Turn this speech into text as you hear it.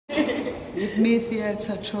With me,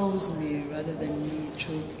 theatre chose me rather than me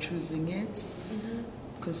choosing it.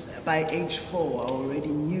 Because by age 4, I already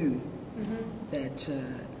knew that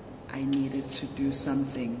I needed to do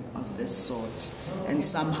something of this sort. And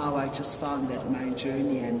somehow I just found that my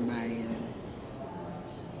journey and my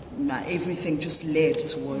everything just led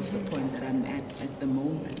towards the point that I'm at the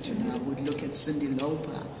moment. You know, I would look at Cyndi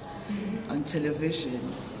Lauper on television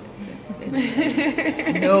and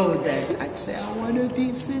know that I'd say, I want to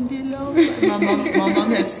be Cyndi Lauper. My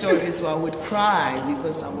mom has stories where I would cry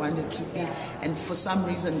because I wanted to be, and for some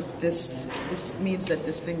reason this means that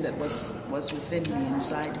this thing that was within me,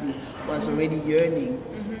 inside me, was already yearning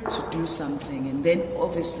to do something. And then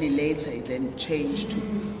obviously later it then changed to,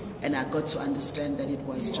 and I got to understand that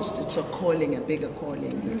it's a calling, a bigger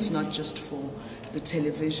calling. It's not just for the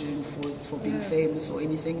television, for being famous or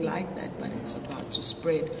anything like that, but it's about to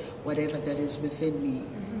spread whatever that is within me,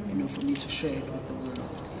 you know, for me to share it with the world.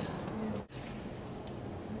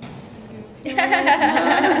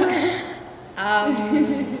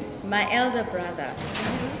 My elder brother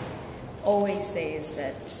always says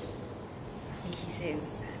that, he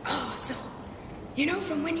says, oh, so, you know,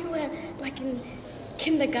 from when you were like in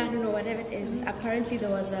kindergarten or whatever it is, apparently there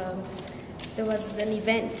was an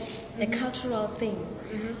event, a cultural thing,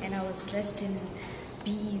 and I was dressed in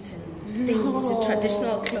beads and things, with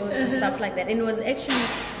traditional clothes and stuff like that. And it was actually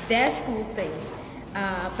their school thing,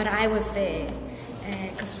 but I was there,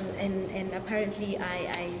 and apparently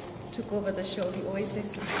I took over the show. He always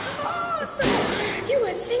says, oh, so you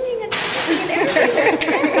were singing and dancing and everybody was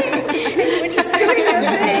clapping and you were just doing your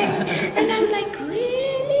thing. And I'm like,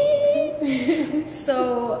 really?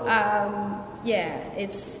 So, yeah,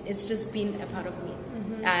 it's just been a part of me.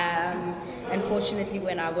 Unfortunately,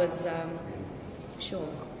 when I was,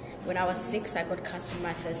 when I was 6, I got cast in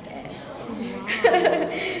my first ad.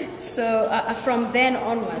 So from then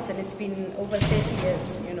onwards, and it's been over 30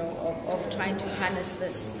 years, you know, of trying to harness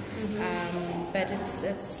this. But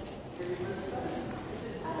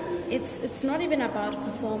it's not even about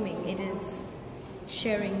performing. It is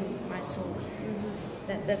sharing my soul.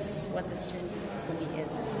 That's what this journey for me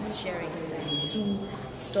is. It's sharing that through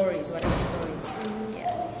stories, whatever stories.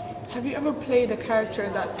 Yeah. Have you ever played a character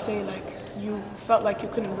that, say, like, you felt like you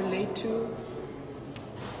couldn't relate to?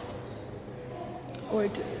 Or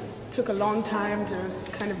it took a long time to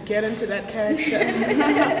kind of get into that character?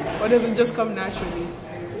 Or does it just come naturally?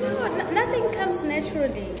 No, nothing comes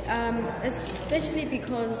naturally, especially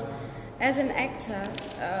because as an actor,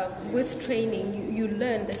 with training, you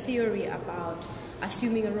learn the theory about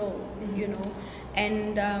assuming a role, you know,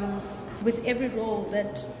 and with every role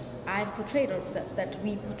that I've portrayed, or that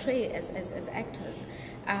we portray as actors,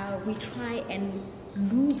 we try and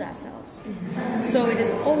lose ourselves. So it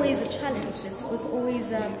is always a challenge. It's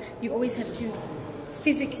always, you always have to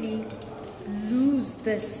physically lose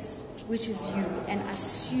this, which is you, and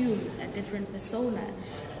assume a different persona,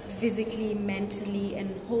 physically, mentally,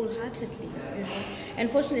 and wholeheartedly. You know?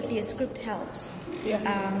 Unfortunately, a script helps,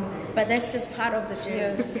 but that's just part of the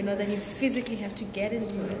journey. You know, then you physically have to get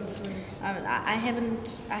into it. I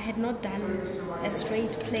had not done a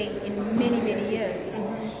straight play in many years,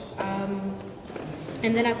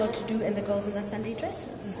 and then I got to do "And the Girls in the Sunday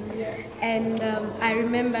Dresses," and I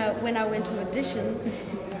remember when I went to audition.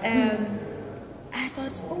 I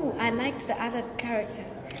thought, oh, I liked the other character,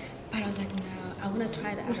 but I was like, no, I want to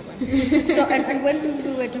try the other one. So, and when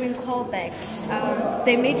we were doing callbacks,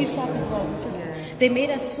 they made you swap as well, sister. They made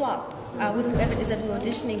us swap with whoever it is that we were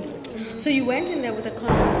auditioning with. So you went in there with a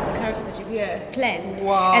confidence of the character that you planned,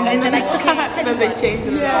 and then they're like, okay, tell you what,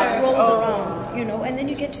 swap roles around, you know, and then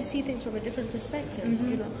you get to see things from a different perspective,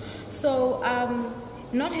 you know. So,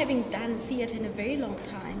 not having done theatre in a very long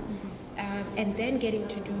time, and then getting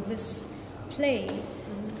to do this play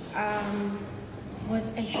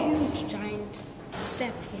was a huge, giant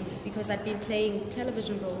step for me, because I'd been playing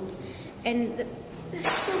television roles, and this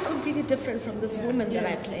is so completely different from this woman that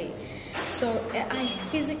I play. So I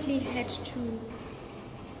physically had to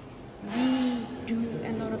redo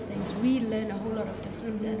a lot of things, relearn a whole lot of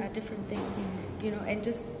different things, you know, and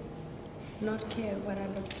just not care what I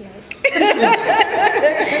look like,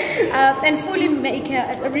 and fully make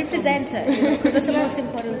a representer, you know, because that's the most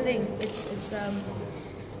important thing. It's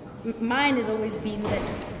mine has always been that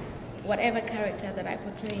whatever character that I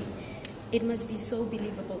portray, it must be so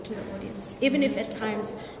believable to the audience. Even if at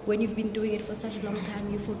times when you've been doing it for such a long time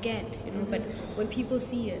you forget, you know, but when people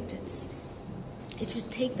see it, it should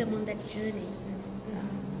take them on that journey.